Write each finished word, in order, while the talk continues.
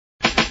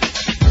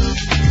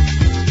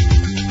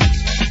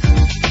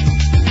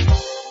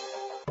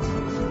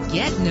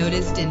Get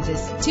noticed in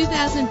this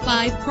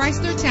 2005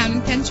 Chrysler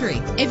Town &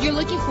 Country. If you're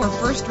looking for a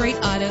first-rate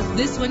auto,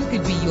 this one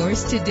could be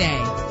yours today.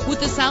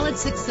 With a solid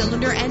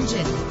 6-cylinder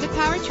engine, the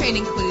powertrain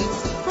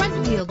includes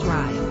front-wheel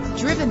drive,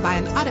 driven by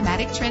an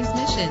automatic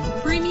transmission.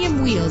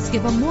 Premium wheels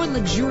give a more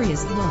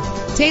luxurious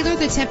look. Tailor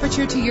the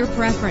temperature to your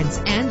preference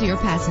and your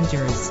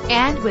passengers.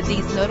 And with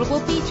these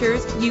notable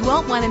features, you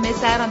won't want to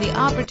miss out on the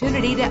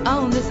opportunity to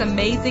own this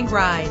amazing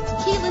ride.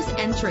 Keyless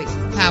entry,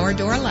 power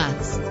door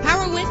locks,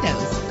 power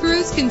windows,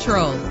 cruise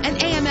control, an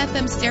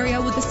AM/FM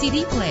stereo with a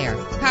CD player,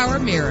 power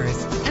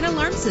mirrors, an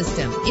alarm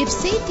system. If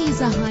safety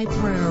is a high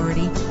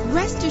priority,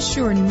 rest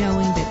assured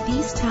knowing that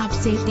these top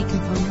safety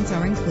components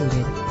are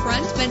included.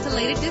 Front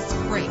ventilated disc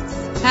brakes,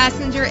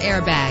 passenger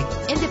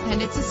airbag,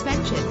 independent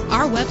suspension.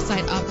 Our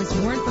website offers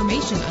more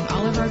information on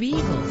all of our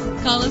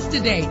vehicles. Call us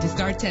today to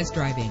start test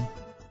driving.